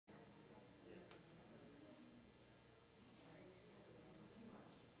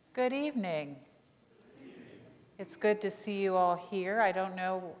Good evening. It's good to see you all here. I don't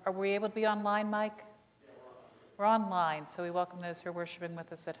know, are we able to be online, Mike? We're online, so we welcome those who are worshiping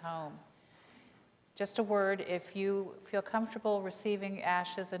with us at home. Just a word, if you feel comfortable receiving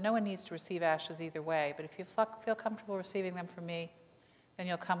ashes, and no one needs to receive ashes either way, but if you feel comfortable receiving them from me, then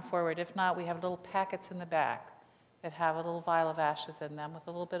you'll come forward. If not, we have little packets in the back that have a little vial of ashes in them with a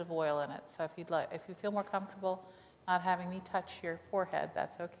little bit of oil in it. So if you feel more comfortable not having me touch your forehead,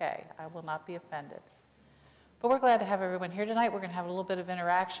 that's okay. I will not be offended. But we're glad to have everyone here tonight. We're going to have a little bit of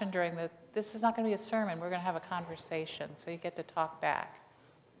interaction during this is not going to be a sermon. We're going to have a conversation, so you get to talk back.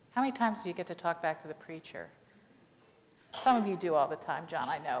 How many times do you get to talk back to the preacher? Some of you do all the time, John,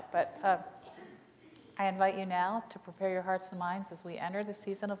 I know. But I invite you now to prepare your hearts and minds as we enter the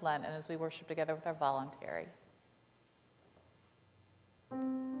season of Lent and as we worship together with our voluntary.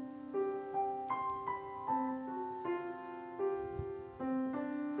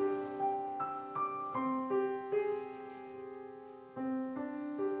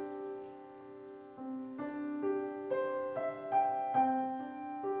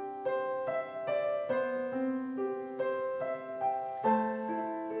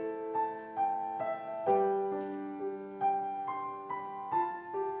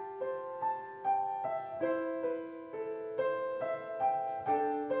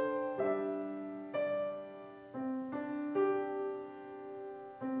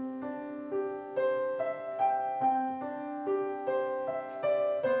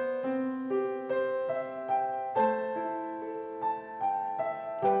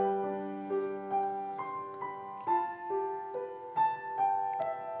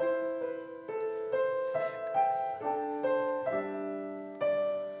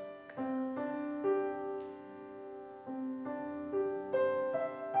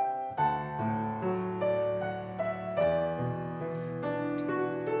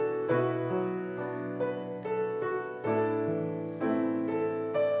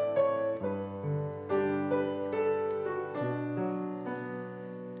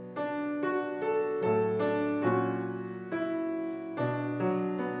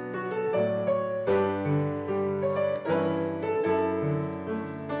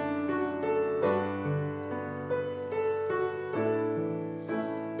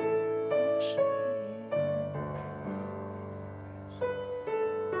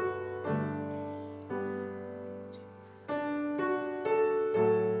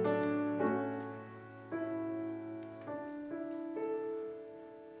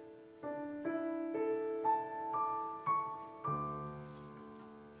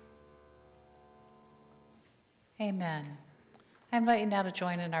 Amen. I invite you now to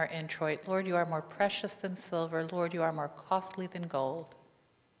join in our introit. Lord, you are more precious than silver. Lord, you are more costly than gold.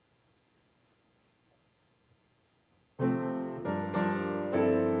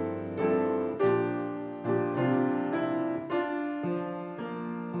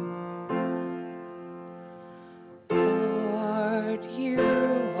 Lord, you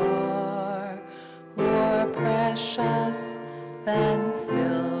are more precious than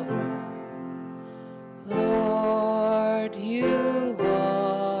silver. Lord, you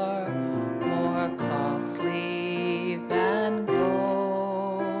are more costly than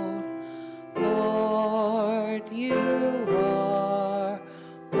gold. Lord, you are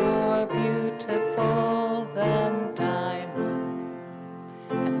more beautiful than diamonds,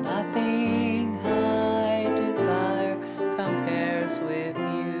 and nothing I desire compares with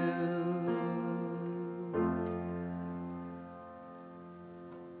you.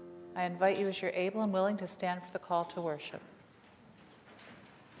 I invite you, as you're able and willing, to stand for the call to worship.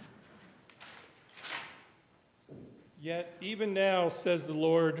 Yet even now, says the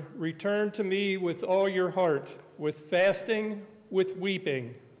Lord, return to me with all your heart, with fasting, with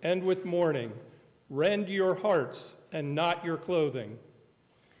weeping, and with mourning. Rend your hearts and not your clothing.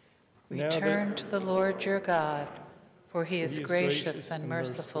 Return to the Lord your God, for he is gracious and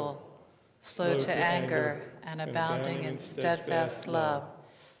merciful, slow to anger and abounding in steadfast love,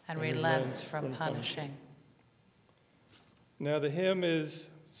 and relents from punishing. Now the hymn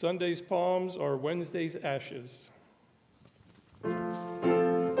is Sunday's Palms are Wednesday's Ashes.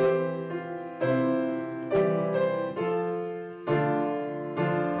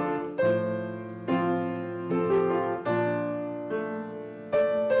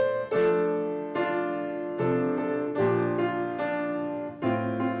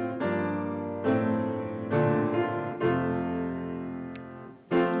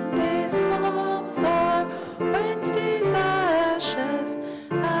 Wednesday's ashes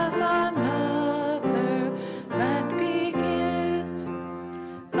as another Lent begins.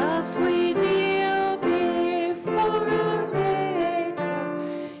 Thus we kneel before our Maker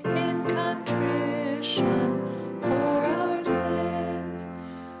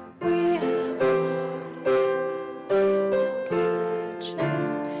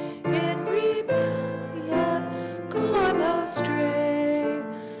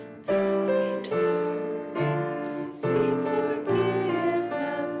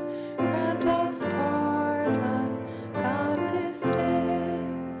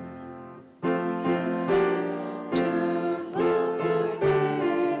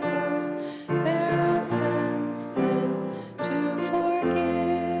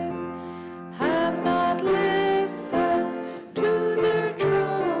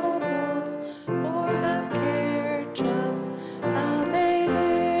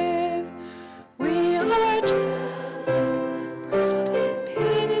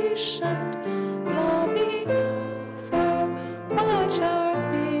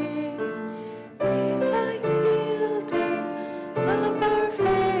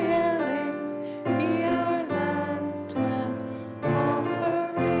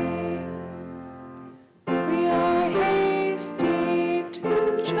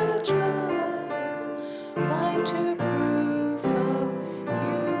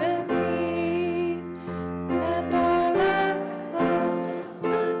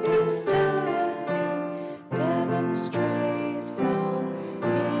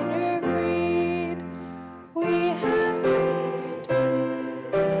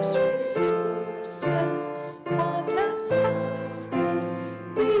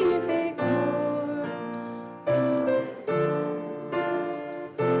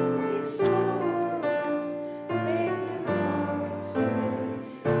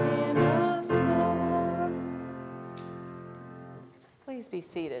be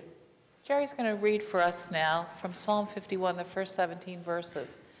seated. Jerry's going to read for us now from Psalm 51, the first 17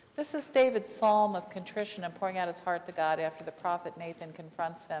 verses. This is David's psalm of contrition and pouring out his heart to God after the prophet Nathan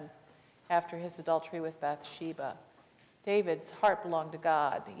confronts him after his adultery with Bathsheba. David's heart belonged to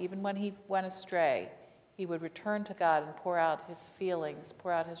God. Even when he went astray, he would return to God and pour out his feelings,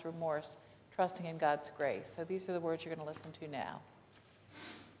 pour out his remorse, trusting in God's grace. So these are the words you're going to listen to now.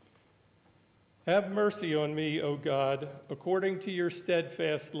 Have mercy on me, O God, according to your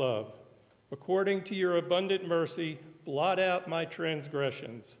steadfast love. According to your abundant mercy, blot out my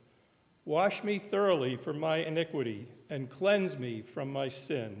transgressions. Wash me thoroughly from my iniquity and cleanse me from my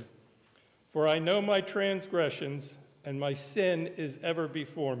sin. For I know my transgressions, and my sin is ever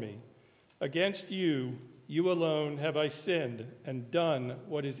before me. Against you, you alone have I sinned and done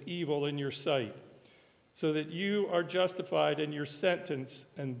what is evil in your sight, so that you are justified in your sentence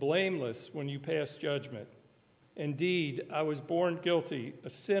and blameless when you pass judgment. Indeed, I was born guilty, a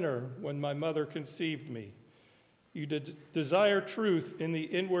sinner, when my mother conceived me. You desire truth in the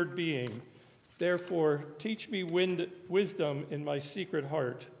inward being. Therefore, teach me wisdom in my secret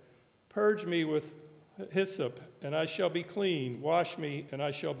heart. Purge me with hyssop, and I shall be clean. Wash me, and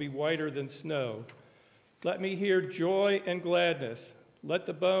I shall be whiter than snow. Let me hear joy and gladness. Let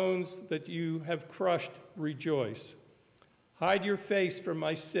the bones that you have crushed rejoice. Hide your face from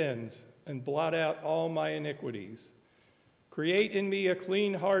my sins and blot out all my iniquities. Create in me a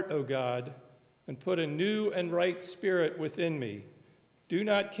clean heart, O God, and put a new and right spirit within me. Do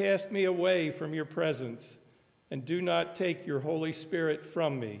not cast me away from your presence, and do not take your Holy Spirit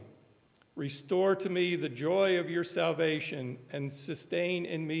from me. Restore to me the joy of your salvation, and sustain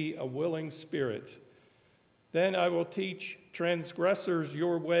in me a willing spirit. Then I will teach transgressors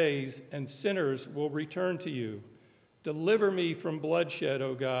your ways, and sinners will return to you. Deliver me from bloodshed,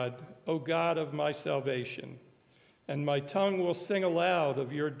 O God of my salvation, and my tongue will sing aloud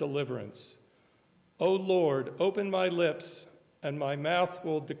of your deliverance. O Lord, open my lips, and my mouth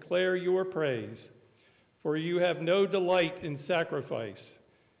will declare your praise, for you have no delight in sacrifice.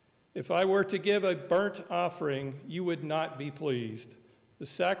 If I were to give a burnt offering, you would not be pleased. The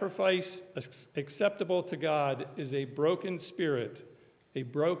sacrifice acceptable to God is a broken spirit, a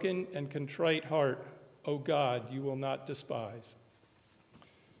broken and contrite heart. O God, you will not despise.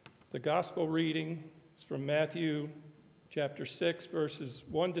 The gospel reading is from Matthew chapter 6, verses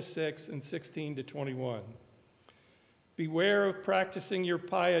 1 to 6 and 16 to 21. Beware of practicing your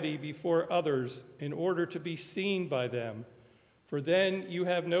piety before others in order to be seen by them, for then you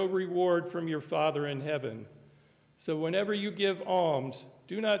have no reward from your Father in heaven. So whenever you give alms,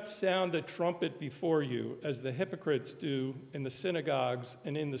 do not sound a trumpet before you, as the hypocrites do in the synagogues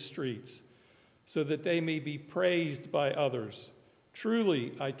and in the streets, so that they may be praised by others.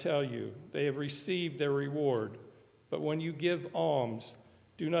 Truly, I tell you, they have received their reward. But when you give alms,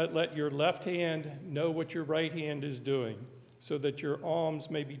 do not let your left hand know what your right hand is doing, so that your alms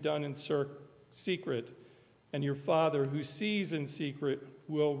may be done in secret, and your Father who sees in secret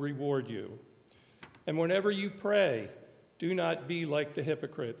will reward you. And whenever you pray, do not be like the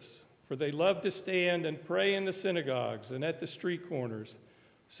hypocrites, for they love to stand and pray in the synagogues and at the street corners,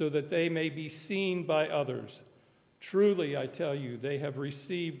 so that they may be seen by others. Truly, I tell you, they have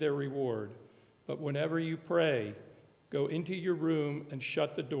received their reward. But whenever you pray, go into your room and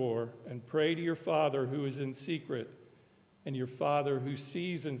shut the door, and pray to your Father who is in secret, and your Father who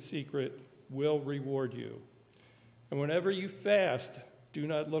sees in secret will reward you. And whenever you fast, do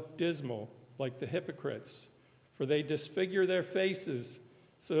not look dismal like the hypocrites, for they disfigure their faces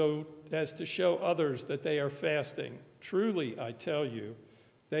so as to show others that they are fasting. Truly, I tell you,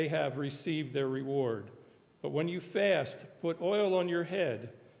 they have received their reward. But when you fast, put oil on your head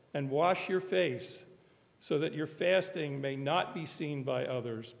and wash your face, so that your fasting may not be seen by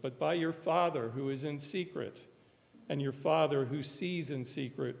others, but by your Father who is in secret, and your Father who sees in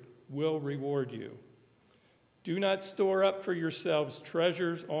secret will reward you. Do not store up for yourselves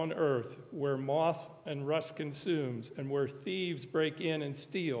treasures on earth, where moth and rust consumes, and where thieves break in and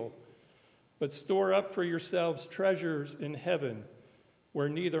steal, but store up for yourselves treasures in heaven, where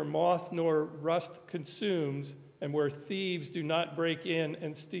neither moth nor rust consumes, and where thieves do not break in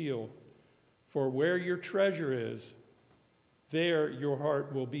and steal. For where your treasure is, there your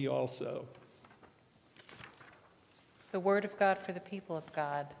heart will be also. The word of God for the people of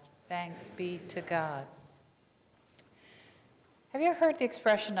God. Thanks be to God. Have you ever heard the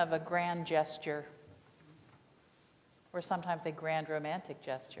expression of a grand gesture, or sometimes a grand romantic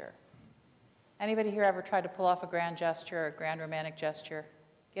gesture? Anybody here ever tried to pull off a grand gesture or a grand romantic gesture?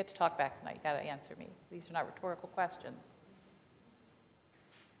 You have to talk back tonight. You got to answer me. These are not rhetorical questions.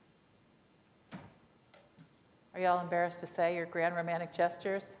 Are y'all embarrassed to say your grand romantic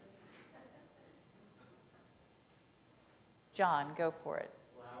gestures? John, go for it.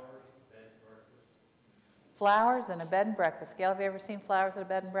 Flowers, bed and breakfast. Flowers and a bed and breakfast. Gail, have you ever seen flowers at a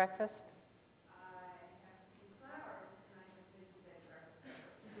bed and breakfast? I have seen flowers and I have been to bed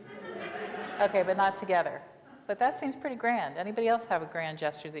and breakfast. Okay, but not together. But that seems pretty grand. Anybody else have a grand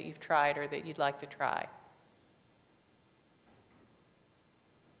gesture that you've tried or that you'd like to try?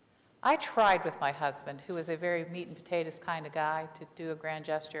 I tried with my husband, who is a very meat and potatoes kind of guy, to do a grand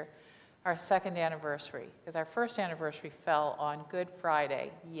gesture, our second anniversary, because our first anniversary fell on Good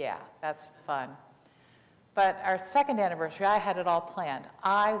Friday. Yeah, that's fun. But our second anniversary, I had it all planned.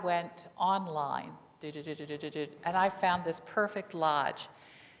 I went online, and I found this perfect lodge.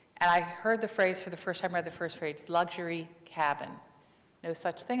 And I heard the phrase for the first time, read the first phrase, luxury cabin. No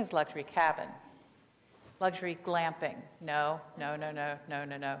such thing as luxury cabin. Luxury glamping. No, no, no, no, no,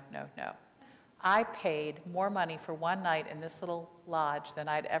 no, no, no, no. I paid more money for one night in this little lodge than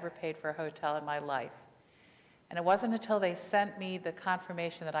I'd ever paid for a hotel in my life. And it wasn't until they sent me the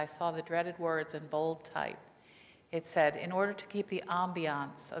confirmation that I saw the dreaded words in bold type. It said, in order to keep the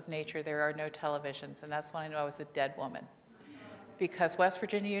ambiance of nature, there are no televisions. And that's when I knew I was a dead woman. Because West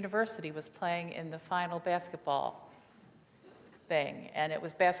Virginia University was playing in the final basketball thing, and it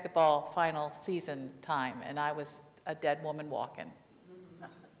was basketball final season time, and I was a dead woman walking.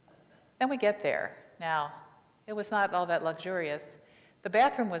 Then we get there. Now, it was not all that luxurious. The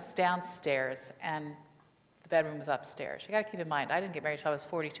bathroom was downstairs, and the bedroom was upstairs. You got to keep in mind, I didn't get married until I was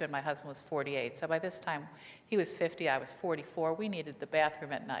 42, and my husband was 48. So by this time, he was 50, I was 44. We needed the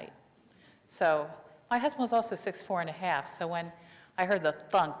bathroom at night. So my husband was also 6'4½", so when I heard the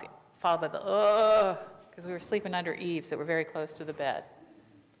thunk followed by the ugh, because we were sleeping under eaves that were very close to the bed.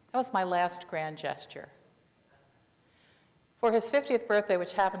 That was my last grand gesture. For his 50th birthday,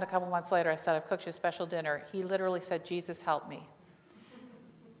 which happened a couple months later, I said, I've cooked you a special dinner. He literally said, Jesus, help me.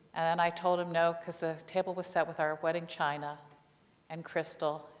 And then I told him no, because the table was set with our wedding china and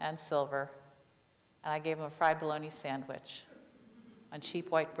crystal and silver. And I gave him a fried bologna sandwich on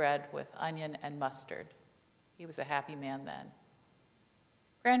cheap white bread with onion and mustard. He was a happy man then.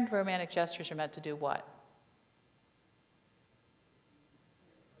 Grand romantic gestures are meant to do what?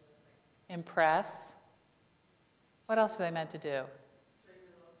 Impress. What else are they meant to do?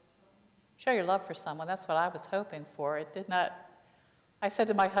 Show your love for someone. That's what I was hoping for. It did not. I said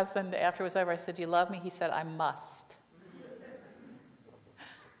to my husband after it was over, I said, do you love me? He said, I must.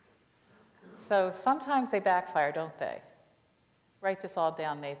 So sometimes they backfire, don't they? Write this all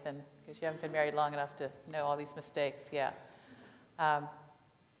down, Nathan, because you haven't been married long enough to know all these mistakes. Yeah.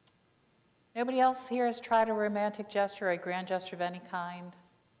 Nobody else here has tried a romantic gesture or a grand gesture of any kind?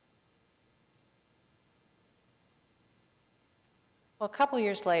 Well, a couple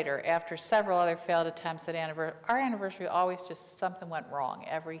years later, after several other failed attempts at our anniversary, always just something went wrong.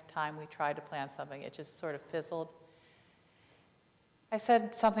 Every time we tried to plan something, it just sort of fizzled. I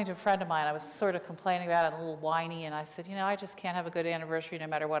said something to a friend of mine. I was sort of complaining about it, a little whiny, and I said, you know, I just can't have a good anniversary no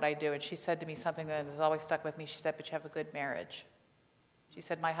matter what I do. And she said to me something that has always stuck with me. She said, but you have a good marriage. She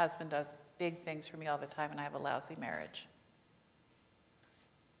said, my husband does big things for me all the time, and I have a lousy marriage.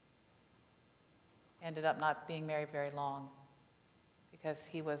 Ended up not being married very long because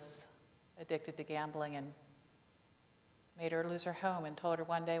he was addicted to gambling and made her lose her home, and told her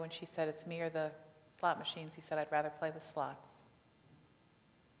one day when she said, it's me or the slot machines, he said, I'd rather play the slots.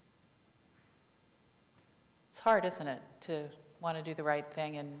 It's hard, isn't it, to want to do the right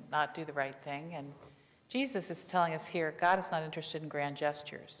thing and not do the right thing? And Jesus is telling us here, God is not interested in grand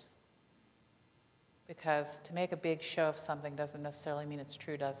gestures. Because to make a big show of something doesn't necessarily mean it's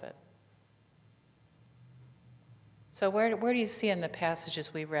true, does it? So where do you see in the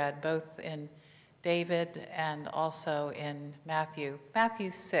passages we read, both in David and also in Matthew?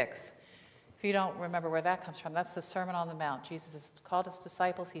 Matthew 6. If you don't remember where that comes from, that's the Sermon on the Mount. Jesus has called his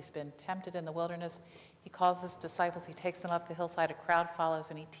disciples. He's been tempted in the wilderness. He calls his disciples. He takes them up the hillside. A crowd follows,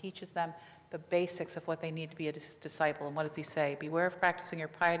 and he teaches them the basics of what they need to be a disciple. And what does he say? Beware of practicing your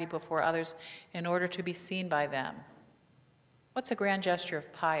piety before others in order to be seen by them. What's a grand gesture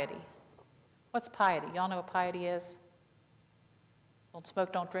of piety? What's piety? Y'all know what piety is? Don't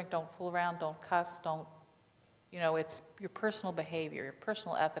smoke, don't drink, don't fool around, don't cuss, don't, it's your personal behavior, your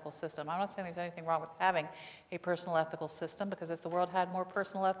personal ethical system. I'm not saying there's anything wrong with having a personal ethical system, because if the world had more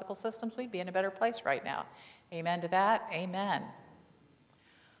personal ethical systems, we'd be in a better place right now. Amen to that? Amen.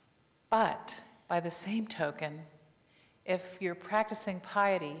 But by the same token, if you're practicing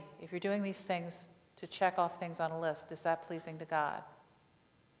piety, if you're doing these things to check off things on a list, is that pleasing to God?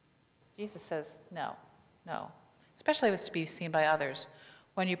 Jesus says, no, no. Especially if it's to be seen by others.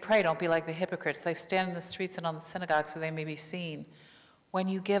 When you pray, don't be like the hypocrites. They stand in the streets and on the synagogues so they may be seen. When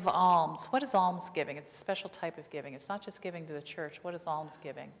you give alms, what is alms giving? It's a special type of giving. It's not just giving to the church. What is alms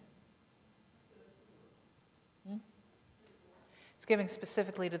giving? It's giving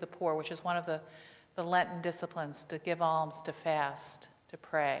specifically to the poor, which is one of the Lenten disciplines, to give alms, to fast, to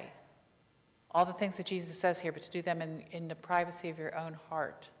pray. All the things that Jesus says here, but to do them in the privacy of your own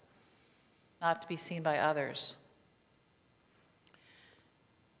heart, not to be seen by others.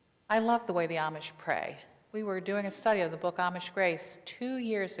 I love the way the Amish pray. We were doing a study of the book Amish Grace 2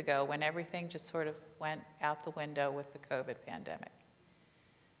 years ago when everything just sort of went out the window with the COVID pandemic.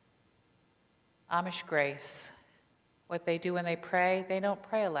 Amish Grace, what they do when they pray, they don't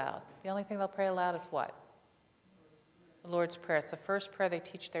pray aloud. The only thing they'll pray aloud is what? The Lord's Prayer. It's the first prayer they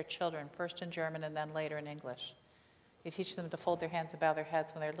teach their children, first in German and then later in English. They teach them to fold their hands and bow their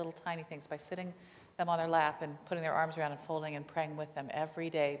heads when they're little tiny things by sitting them on their lap and putting their arms around and folding and praying with them every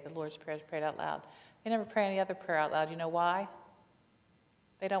day. The Lord's Prayer is prayed out loud. They never pray any other prayer out loud. You know why?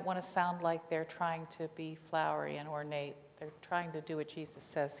 They don't want to sound like they're trying to be flowery and ornate. They're trying to do what Jesus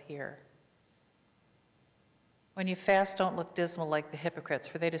says here. When you fast, don't look dismal like the hypocrites,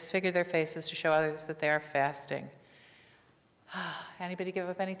 for they disfigure their faces to show others that they are fasting. Anybody give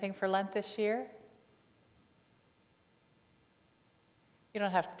up anything for Lent this year? You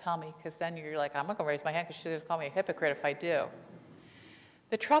don't have to tell me, because then you're like, I'm not going to raise my hand because she's going to call me a hypocrite if I do.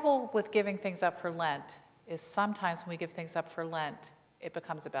 The trouble with giving things up for Lent is sometimes when we give things up for Lent, it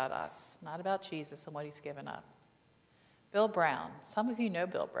becomes about us, not about Jesus and what he's given up. Bill Brown. Some of you know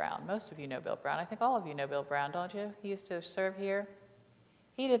Bill Brown. Most of you know Bill Brown. I think all of you know Bill Brown, don't you? He used to serve here.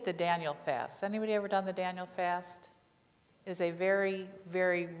 He did the Daniel fast. Anybody ever done the Daniel fast? It is a very,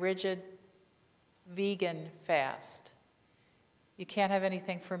 very rigid vegan fast. You can't have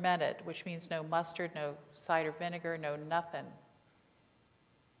anything fermented, which means no mustard, no cider vinegar, no nothing.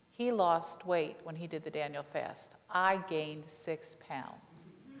 He lost weight when he did the Daniel fast. I gained 6 pounds.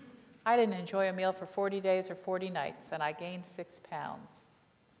 I didn't enjoy a meal for 40 days or 40 nights, and I gained 6 pounds.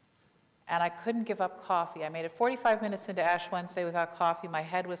 And I couldn't give up coffee. I made it 45 minutes into Ash Wednesday without coffee. My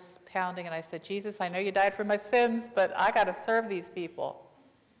head was pounding, and I said, Jesus, I know you died for my sins, but I got to serve these people.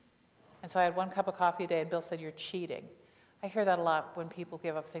 And so I had 1 cup of coffee a day, and Bill said, you're cheating. I hear that a lot when people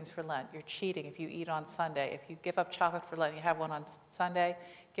give up things for Lent. You're cheating if you eat on Sunday. If you give up chocolate for Lent, you have one on Sunday,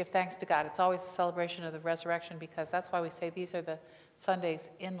 give thanks to God. It's always a celebration of the resurrection, because that's why we say these are the Sundays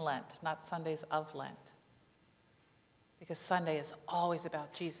in Lent, not Sundays of Lent. Because Sunday is always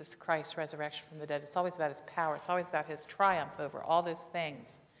about Jesus Christ's resurrection from the dead. It's always about his power. It's always about his triumph over all those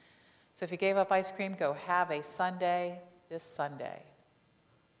things. So if you gave up ice cream, go have a sundae this Sunday.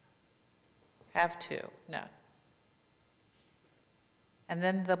 Have to. No. And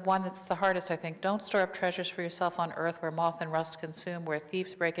then the one that's the hardest, I think, don't store up treasures for yourself on earth where moth and rust consume, where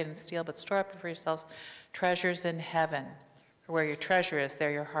thieves break in and steal, but store up for yourselves treasures in heaven. For where your treasure is, there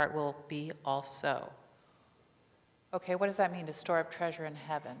your heart will be also. Okay, what does that mean to store up treasure in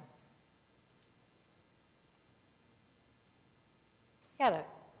heaven? You gotta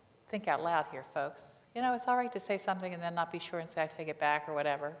think out loud here, folks. You know, it's all right to say something and then not be sure and say I take it back or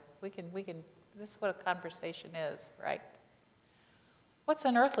whatever. We can, this is what a conversation is, right? What's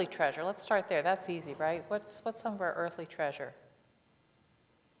an earthly treasure? Let's start there. That's easy, right? What's some of our earthly treasure?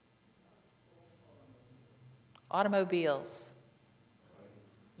 Automobiles.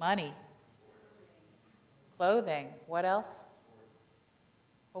 Money. Clothing. What else?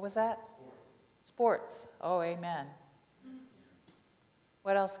 What was that? Sports. Oh, amen.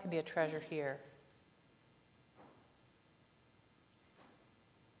 What else can be a treasure here?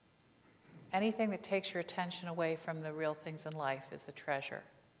 Anything that takes your attention away from the real things in life is a treasure.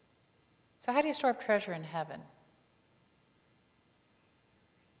 So how do you store up treasure in heaven?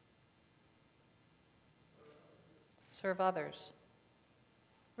 Serve others.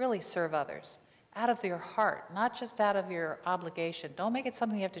 Really serve others. Out of your heart, not just out of your obligation. Don't make it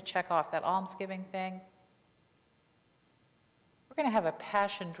something you have to check off, that almsgiving thing. We're going to have a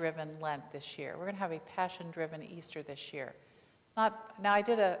passion-driven Lent this year. We're going to have a passion-driven Easter this year. Now, I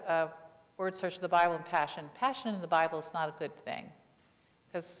did a word search of the Bible and passion. Passion in the Bible is not a good thing.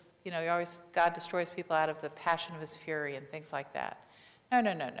 Because, you know, God destroys people out of the passion of his fury and things like that. No.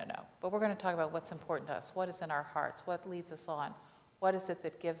 But we're going to talk about what's important to us. What is in our hearts? What leads us on? What is it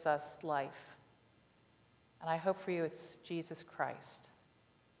that gives us life? And I hope for you it's Jesus Christ.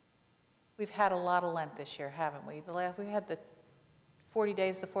 We've had a lot of Lent this year, haven't we? We've had the 40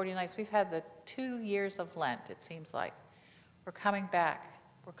 days, the 40 nights. We've had the 2 years of Lent, it seems like. We're coming back.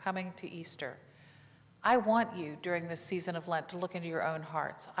 We're coming to Easter. I want you during this season of Lent to look into your own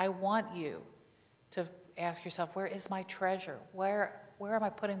hearts. I want you to ask yourself, where is my treasure? Where where am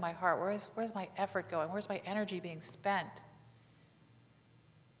I putting my heart? Where's my effort going? Where's my energy being spent?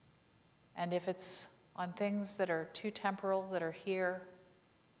 And if it's on things that are too temporal, that are here,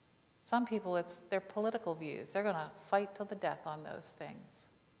 some people, it's their political views. They're going to fight till the death on those things.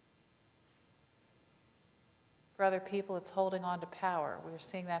 For other people, it's holding on to power. We're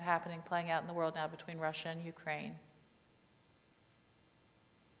seeing that happening, playing out in the world now between Russia and Ukraine.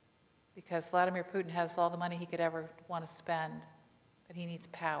 Because Vladimir Putin has all the money he could ever want to spend, but he needs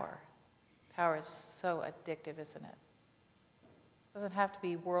power. Power is so addictive, isn't it? It doesn't have to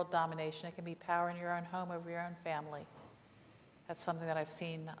be world domination. It can be power in your own home, over your own family. That's something that I've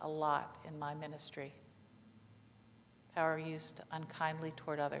seen a lot in my ministry. Power used unkindly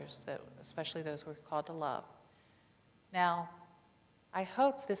toward others, especially those we're called to love. Now, I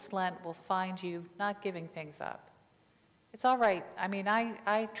hope this Lent will find you not giving things up. It's all right. I mean,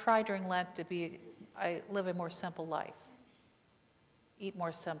 I try during Lent I live a more simple life. Eat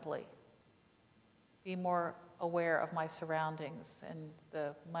more simply. Be more aware of my surroundings and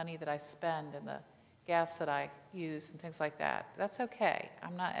the money that I spend and the gas that I use and things like that. That's okay.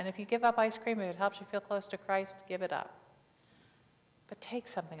 And if you give up ice cream, if it helps you feel close to Christ, give it up. But take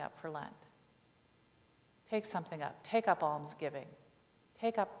something up for Lent. Take something up. Take up almsgiving.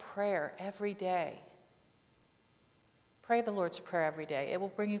 Take up prayer every day. Pray the Lord's Prayer every day. It will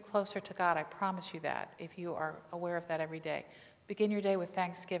bring you closer to God. I promise you that, if you are aware of that every day. Begin your day with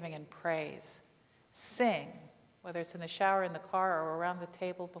thanksgiving and praise. Sing, whether it's in the shower, in the car, or around the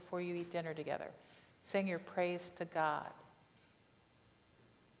table before you eat dinner together. Sing your praise to God.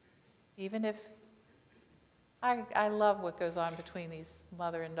 Even if, I love what goes on between these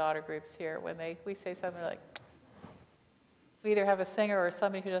mother and daughter groups here when we say something like, we either have a singer or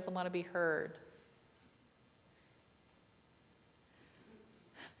somebody who doesn't want to be heard.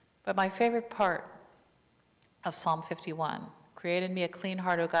 But my favorite part of Psalm 51, create in me a clean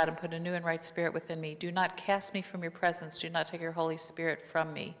heart, O God, and put a new and right spirit within me. Do not cast me from your presence. Do not take your Holy Spirit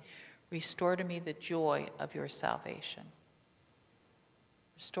from me. Restore to me the joy of your salvation.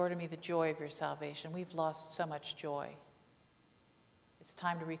 Restore to me the joy of your salvation. We've lost so much joy. It's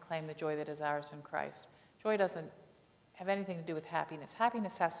time to reclaim the joy that is ours in Christ. Joy doesn't have anything to do with happiness.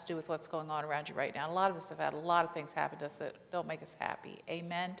 Happiness has to do with what's going on around you right now. A lot of us have had a lot of things happen to us that don't make us happy.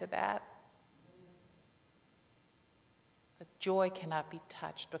 Amen to that? But joy cannot be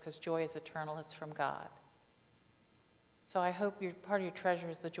touched because joy is eternal. It's from God. So I hope part of your treasure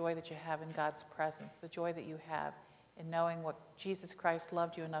is the joy that you have in God's presence, the joy that you have in knowing what Jesus Christ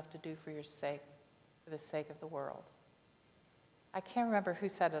loved you enough to do for your sake, for the sake of the world. I can't remember who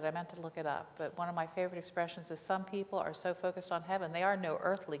said it. I meant to look it up. But one of my favorite expressions is some people are so focused on heaven, they are no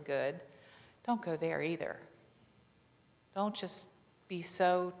earthly good. Don't go there either. Don't just be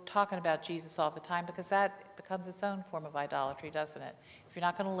so talking about Jesus all the time, because that becomes its own form of idolatry, doesn't it? If you're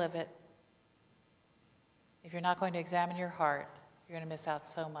not going to live it, if you're not going to examine your heart, you're going to miss out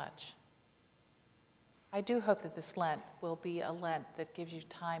so much. I do hope that this Lent will be a Lent that gives you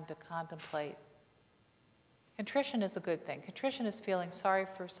time to contemplate. Contrition is a good thing. Contrition is feeling sorry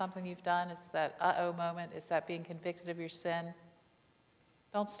for something you've done. It's that uh-oh moment. It's that being convicted of your sin.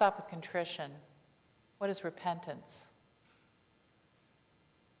 Don't stop with contrition. What is repentance?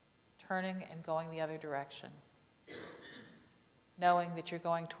 Turning and going the other direction. Knowing that you're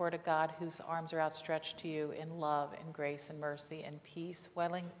going toward a God whose arms are outstretched to you in love and grace and mercy and peace,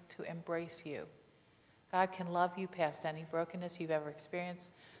 willing to embrace you. God can love you past any brokenness you've ever experienced.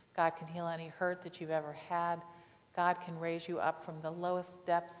 God can heal any hurt that you've ever had. God can raise you up from the lowest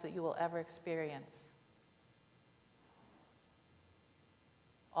depths that you will ever experience.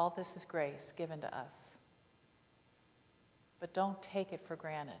 All this is grace given to us. But don't take it for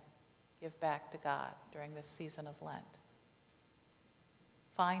granted. Give back to God during this season of Lent.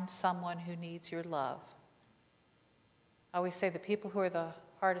 Find someone who needs your love. I always say the people who are the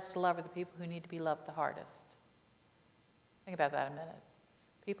hardest to love are the people who need to be loved the hardest. Think about that a minute.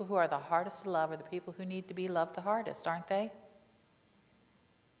 People who are the hardest to love are the people who need to be loved the hardest, aren't they?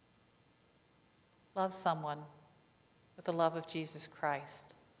 Love someone with the love of Jesus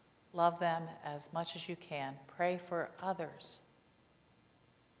Christ. Love them as much as you can. Pray for others.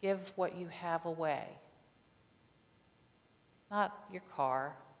 Give what you have away. Not your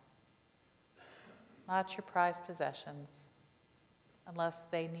car, not your prized possessions, unless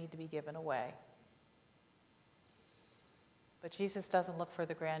they need to be given away. But Jesus doesn't look for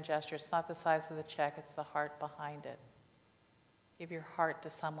the grand gesture. It's not the size of the check, it's the heart behind it. Give your heart to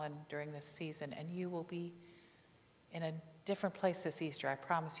someone during this season, and you will be in a different place this Easter, I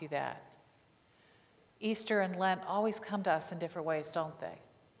promise you that. Easter and Lent always come to us in different ways, don't they?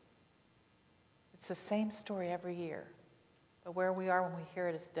 It's the same story every year. But where we are when we hear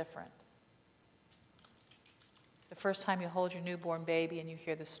it is different. The first time you hold your newborn baby and you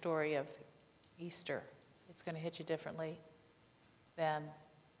hear the story of Easter, it's going to hit you differently than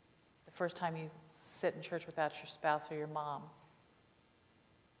the first time you sit in church without your spouse or your mom.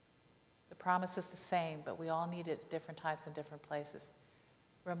 The promise is the same, but we all need it at different times and different places.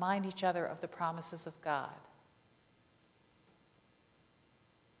 Remind each other of the promises of God.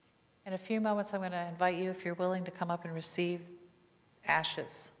 In a few moments, I'm going to invite you, if you're willing, to come up and receive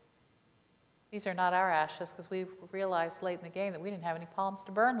ashes. These are not our ashes, because we realized late in the game that we didn't have any palms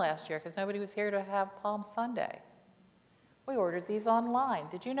to burn last year because nobody was here to have Palm Sunday. We ordered these online.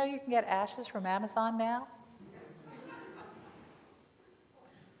 Did you know you can get ashes from Amazon now?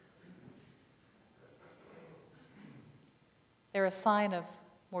 They're a sign of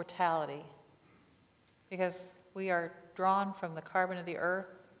mortality because we are drawn from the carbon of the earth.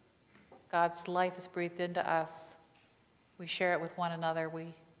 God's life is breathed into us. We share it with one another.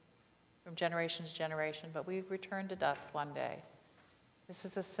 From generation to generation, but we return to dust one day. This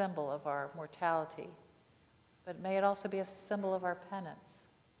is a symbol of our mortality, but may it also be a symbol of our penance,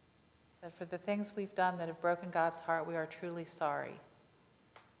 that for the things we've done that have broken God's heart, we are truly sorry.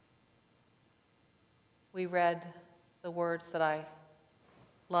 We read the words that I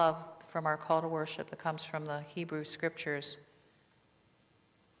love from our call to worship that comes from the Hebrew Scriptures.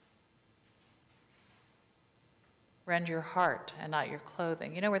 Rend your heart and not your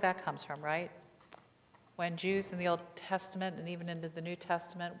clothing. You know where that comes from, right? When Jews in the Old Testament and even into the New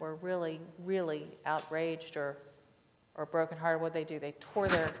Testament were really, really outraged or brokenhearted, what did they do? They tore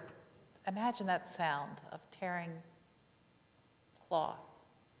their, imagine that sound of tearing cloth.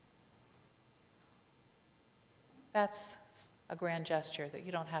 That's a grand gesture that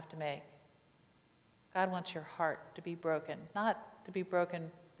you don't have to make. God wants your heart to be broken, not to be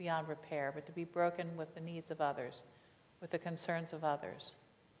broken beyond repair, but to be broken with the needs of others, with the concerns of others.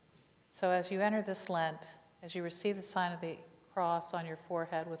 So as you enter this Lent, as you receive the sign of the cross on your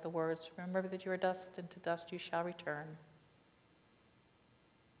forehead with the words, remember that you are dust, and to dust you shall return.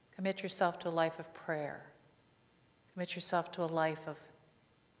 Commit yourself to a life of prayer. Commit yourself to a life of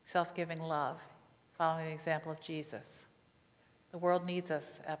self-giving love, following the example of Jesus. The world needs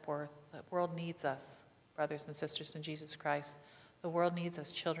us, Epworth. The world needs us, brothers and sisters in Jesus Christ. The world needs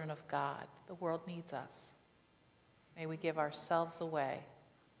us, children of God. The world needs us. May we give ourselves away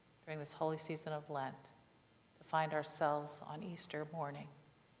during this holy season of Lent to find ourselves on Easter morning,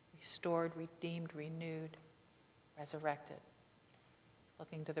 restored, redeemed, renewed, resurrected,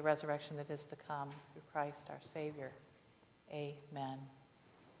 looking to the resurrection that is to come through Christ our Savior. Amen.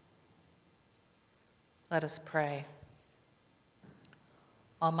 Let us pray.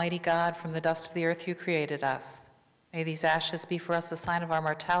 Almighty God, from the dust of the earth you created us. May these ashes be for us a sign of our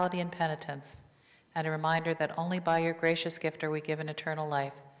mortality and penitence, and a reminder that only by your gracious gift are we given eternal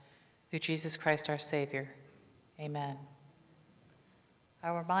life, through Jesus Christ our Savior. Amen.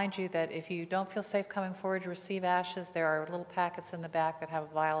 I'll remind you that if you don't feel safe coming forward to receive ashes, there are little packets in the back that have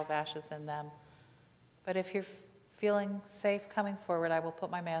a vial of ashes in them. But if you're feeling safe coming forward, I will put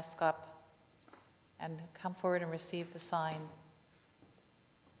my mask up and come forward and receive the sign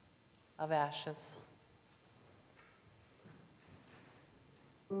of ashes.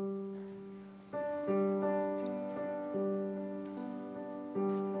 Remember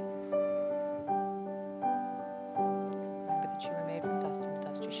that you were made from dust, and to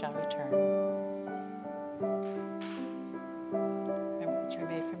dust you shall return. Remember that you were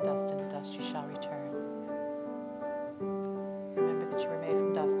made from dust, and to dust you shall return. Remember that you were made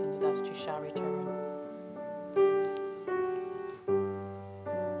from dust, and to dust you shall return.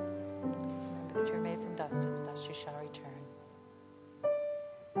 Remember that you were made from dust, and to dust you shall return.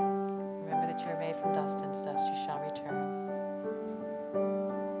 Remember that you are made from dust, and to dust you shall return.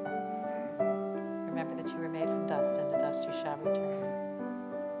 Remember that you were made from dust, and to dust you shall return.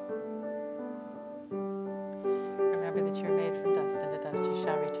 Remember that you were made from dust, and to dust you shall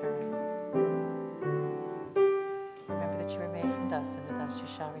return. Remember that you were made from dust, and to dust you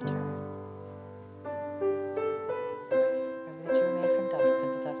shall return. Remember that you were made from dust,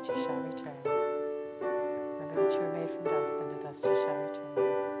 and to dust you shall return. Remember that you were made from dust, and to dust you shall return.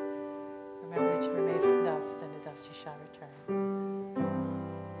 Remember that you were made from dust, and to dust you shall return.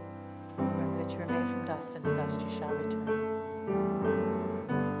 Remember that you were made from dust, and to dust you shall return.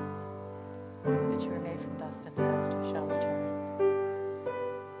 Remember that you were made from dust, and to dust you shall return.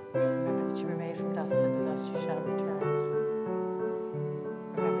 Remember that you were made from dust, and to dust you shall return.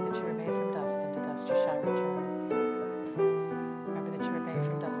 Remember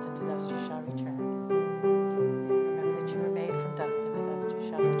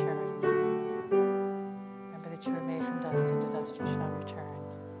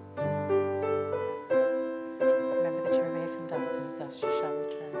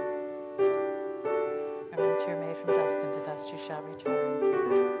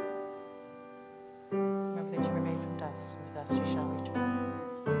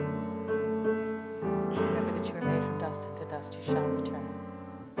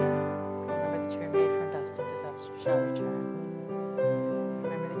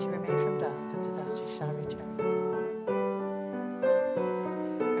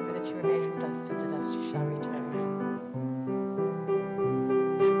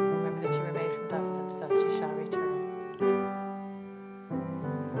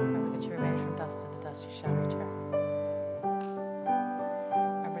that you were made from dust, and to dust you shall return.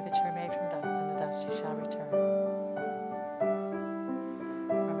 Remember that you were made from dust, and to dust you shall return.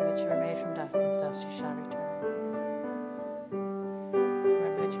 Remember that you were made from dust, and to dust you shall return.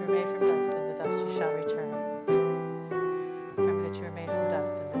 Remember that you were made from dust, and to dust you shall return. Remember that you were made from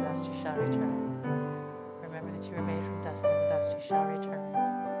dust, and to dust you shall return. Remember that you were made from dust, and to dust you shall return.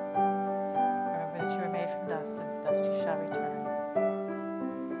 Remember that you were made from dust, and to dust you shall return.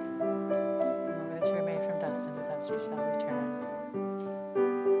 Remember that you were made from dust, and to dust you shall return.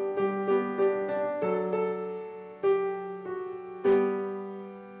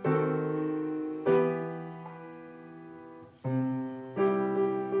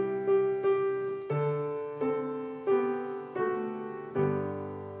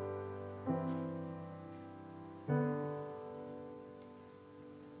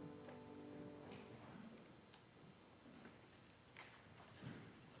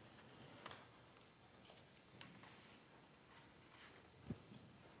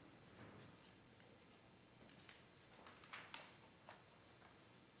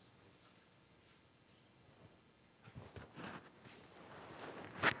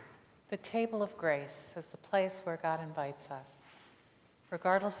 The table of grace is the place where God invites us.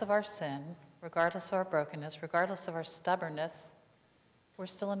 Regardless of our sin, regardless of our brokenness, regardless of our stubbornness, we're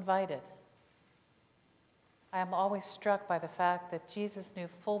still invited. I am always struck by the fact that Jesus knew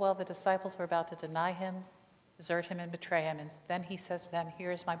full well the disciples were about to deny him, desert him, and betray him. And then he says to them,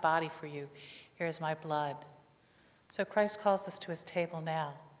 "Here is my body for you. Here is my blood." So Christ calls us to his table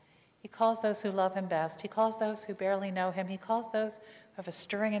now. He calls those who love him best. He calls those who barely know him. He calls those who have a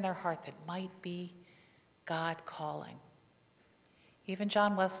stirring in their heart that might be God calling. Even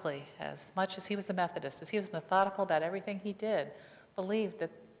John Wesley, as much as he was a Methodist, as he was methodical about everything he did, believed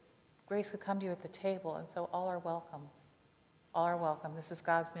that grace could come to you at the table, and so all are welcome. All are welcome. This is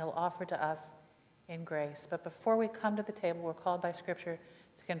God's meal offered to us in grace. But before we come to the table, we're called by Scripture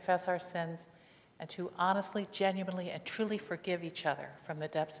to confess our sins and to honestly, genuinely, and truly forgive each other from the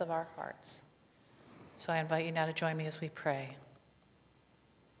depths of our hearts. So I invite you now to join me as we pray.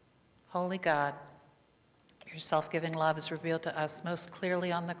 Holy God, your self-giving love is revealed to us most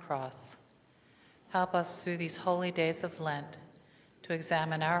clearly on the cross. Help us through these holy days of Lent to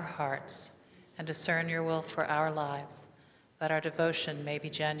examine our hearts and discern your will for our lives, that our devotion may be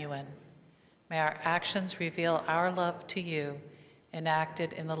genuine. May our actions reveal our love to you,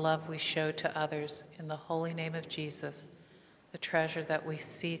 enacted in the love we show to others, in the holy name of Jesus, the treasure that we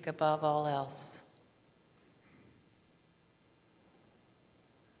seek above all else.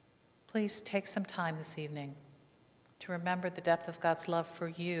 Please take some time this evening to remember the depth of God's love for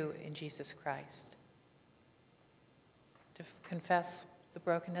you in Jesus Christ, to confess the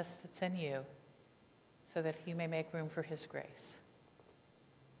brokenness that's in you so that you may make room for his grace.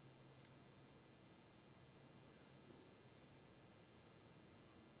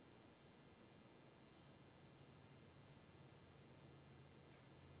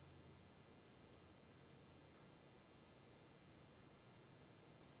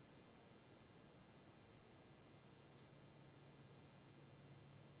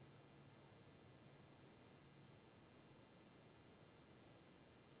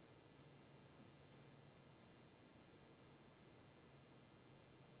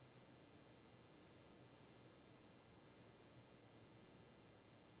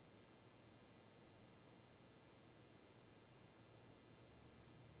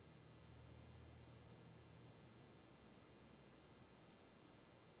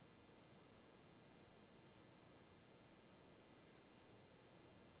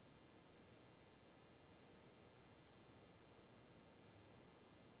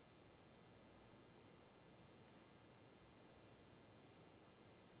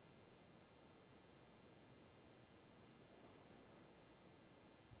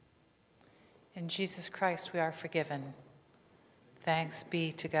 In Jesus Christ, we are forgiven. Thanks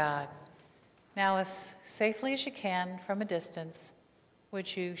be to God. Now, as safely as you can from a distance,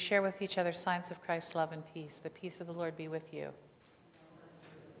 would you share with each other signs of Christ's love and peace? The peace of the Lord be with you.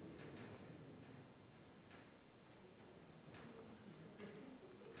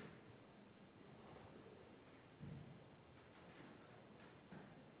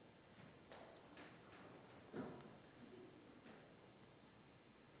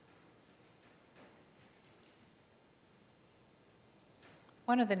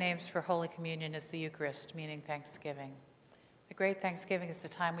 One of the names for Holy Communion is the Eucharist, meaning thanksgiving. The great Thanksgiving is the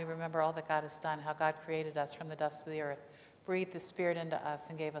time we remember all that God has done, how God created us from the dust of the earth, breathed the Spirit into us,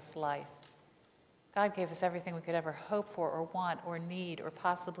 and gave us life. God gave us everything we could ever hope for or want or need or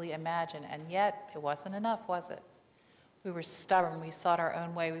possibly imagine, and yet it wasn't enough, was it? We were stubborn. We sought our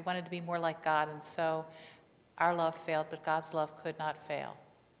own way. We wanted to be more like God, and so our love failed, but God's love could not fail.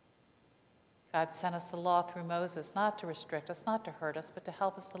 God sent us the law through Moses, not to restrict us, not to hurt us, but to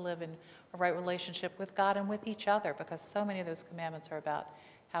help us to live in a right relationship with God and with each other, because so many of those commandments are about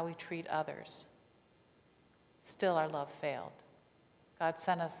how we treat others. Still, our love failed. God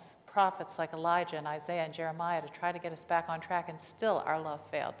sent us prophets like Elijah and Isaiah and Jeremiah to try to get us back on track, and still our love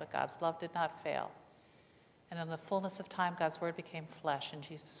failed, but God's love did not fail. And in the fullness of time, God's word became flesh in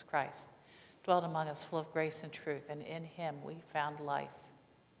Jesus Christ, dwelt among us full of grace and truth, and in him we found life.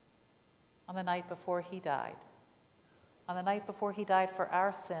 On the night before he died for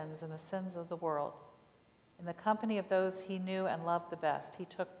our sins and the sins of the world, in the company of those he knew and loved the best, he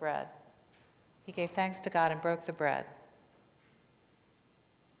took bread. He gave thanks to God and broke the bread.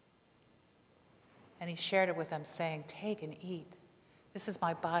 And he shared it with them, saying, "Take and eat. This is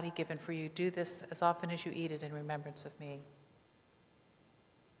my body given for you. Do this as often as you eat it in remembrance of me."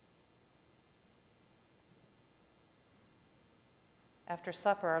 After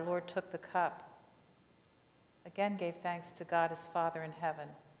supper, our Lord took the cup, again gave thanks to God his Father in heaven,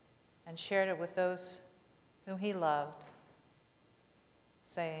 and shared it with those whom he loved,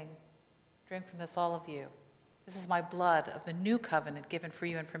 saying, "Drink from this, all of you. This is my blood of the new covenant given for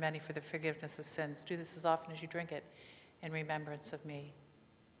you and for many for the forgiveness of sins. Do this as often as you drink it in remembrance of me."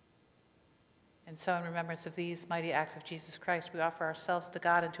 And so in remembrance of these mighty acts of Jesus Christ, we offer ourselves to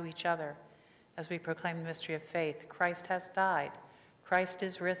God and to each other as we proclaim the mystery of faith. Christ has died. Christ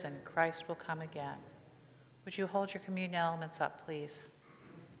is risen. Christ will come again. Would you hold your communion elements up, please?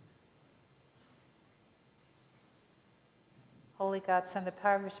 Holy God, send the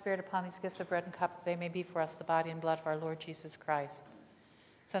power of your Spirit upon these gifts of bread and cup, that they may be for us the body and blood of our Lord Jesus Christ.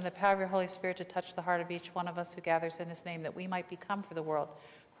 Send the power of your Holy Spirit to touch the heart of each one of us who gathers in his name, that we might become for the world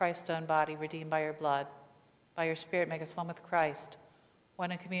Christ's own body, redeemed by your blood. By your Spirit, make us one with Christ,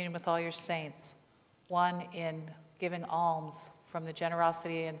 one in communion with all your saints, one in giving alms from the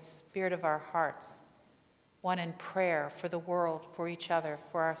generosity and spirit of our hearts, one in prayer for the world, for each other,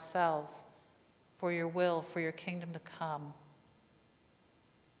 for ourselves, for your will, for your kingdom to come,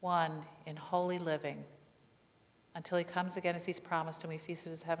 one in holy living, until he comes again as he's promised and we feast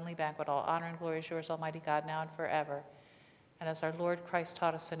at his heavenly banquet. All honor and glory is yours, Almighty God, now and forever. And as our Lord Christ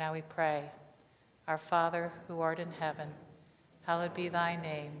taught us, so now we pray. Our Father, who art in heaven, hallowed be thy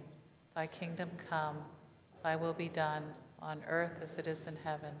name. Thy kingdom come, thy will be done, on earth as it is in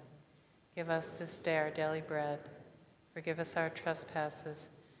heaven. Give us this day our daily bread. Forgive us our trespasses,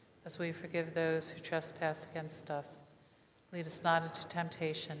 as we forgive those who trespass against us. Lead us not into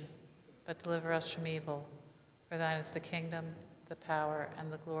temptation, but deliver us from evil. For thine is the kingdom, the power,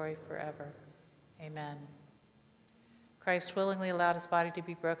 and the glory forever. Amen. Christ willingly allowed his body to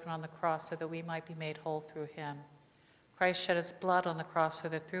be broken on the cross so that we might be made whole through him. Christ shed his blood on the cross so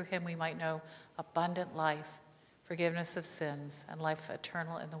that through him we might know abundant life, forgiveness of sins, and life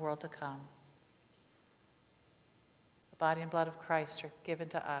eternal in the world to come. The body and blood of Christ are given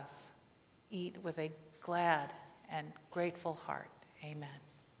to us. Eat with a glad and grateful heart. Amen.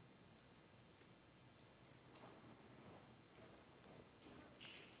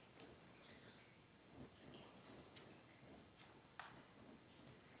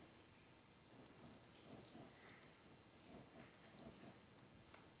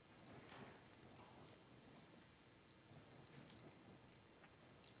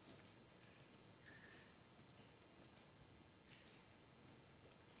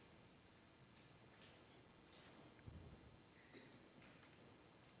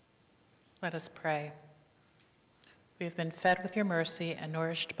 Let us pray. We have been fed with your mercy and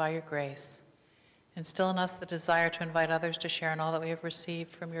nourished by your grace. Instill in us the desire to invite others to share in all that we have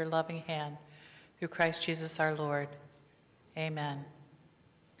received from your loving hand through Christ Jesus our Lord. Amen.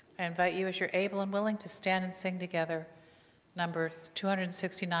 I invite you, as you're able and willing, to stand and sing together number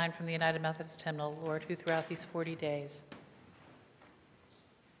 269 from the United Methodist Hymnal, Lord, who throughout these 40 days.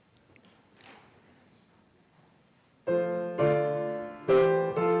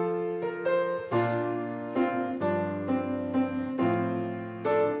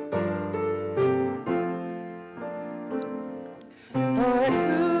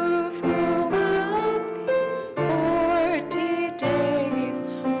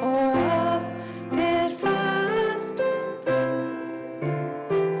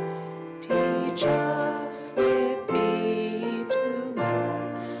 Teach us with thee.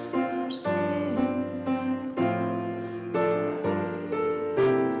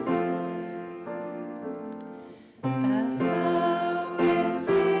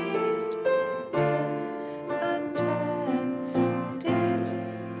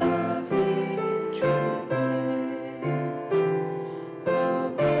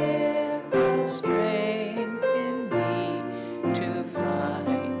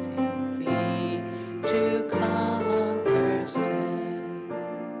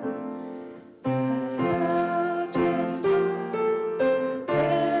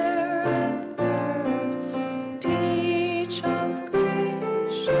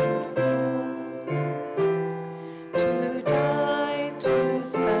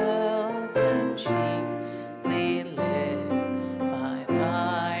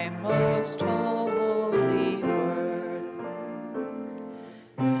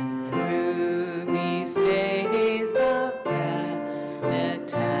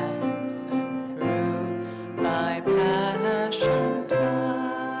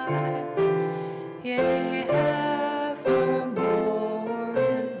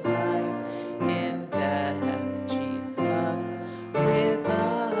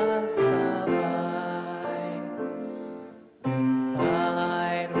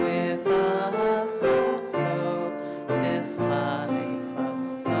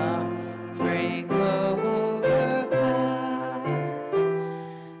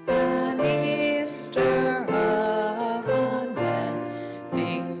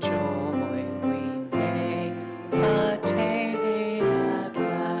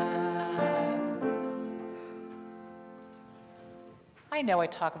 I know I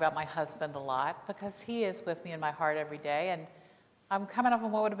talk about my husband a lot because he is with me in my heart every day, and I'm coming up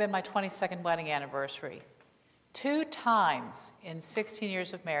on what would have been my 22nd wedding anniversary. 2 times in 16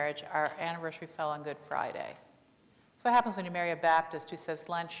 years of marriage, our anniversary fell on Good Friday. That's what happens when you marry a Baptist who says,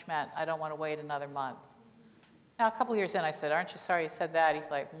 Len Schmidt, I don't want to wait another month. Now, a couple years in, I said, aren't you sorry you said that?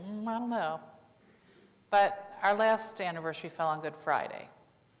 He's like, I don't know. But our last anniversary fell on Good Friday.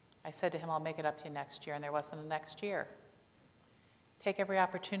 I said to him, I'll make it up to you next year, and there wasn't a next year. Take every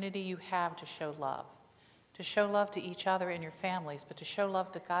opportunity you have to show love to each other and your families, but to show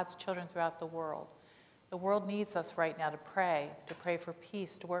love to God's children throughout the world. The world needs us right now to pray for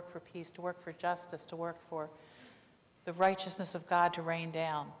peace, to work for justice, to work for the righteousness of God to rain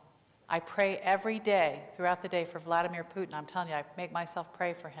down. I pray every day, throughout the day, for Vladimir Putin. I'm telling you, I make myself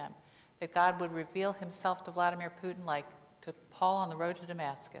pray for him, that God would reveal himself to Vladimir Putin like to Paul on the road to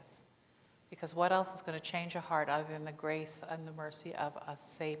Damascus. Because what else is going to change a heart other than the grace and the mercy of a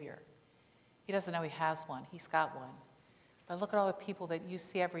Savior? He doesn't know he has one. He's got one. But look at all the people that you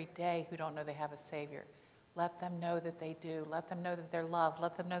see every day who don't know they have a Savior. Let them know that they do. Let them know that they're loved.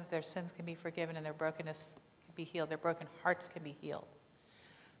 Let them know that their sins can be forgiven and their brokenness can be healed. Their broken hearts can be healed.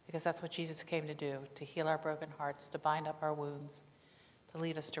 Because that's what Jesus came to do, to heal our broken hearts, to bind up our wounds, to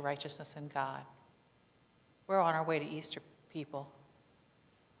lead us to righteousness in God. We're on our way to Easter, people.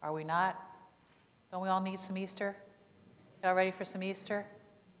 Are we not? Don't we all need some Easter? Y'all ready for some Easter?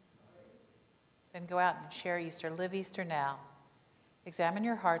 Then go out and share Easter. Live Easter now. Examine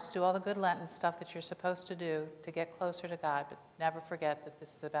your hearts. Do all the good Lenten stuff that you're supposed to do to get closer to God, but never forget that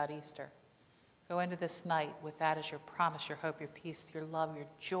this is about Easter. Go into this night with that as your promise, your hope, your peace, your love, your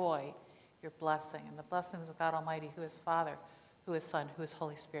joy, your blessing, and the blessings of God Almighty, who is Father, who is Son, who is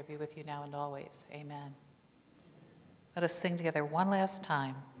Holy Spirit, be with you now and always. Amen. Let us sing together one last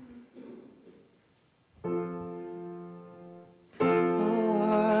time.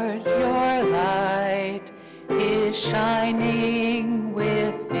 Lord, your light is shining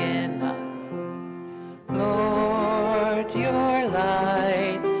within us. Lord, your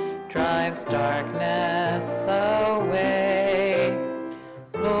light drives darkness away.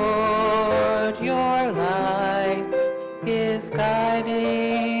 Lord, your light is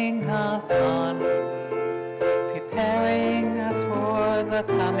guiding us onwards, preparing us for the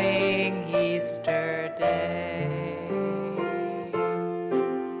coming Easter day.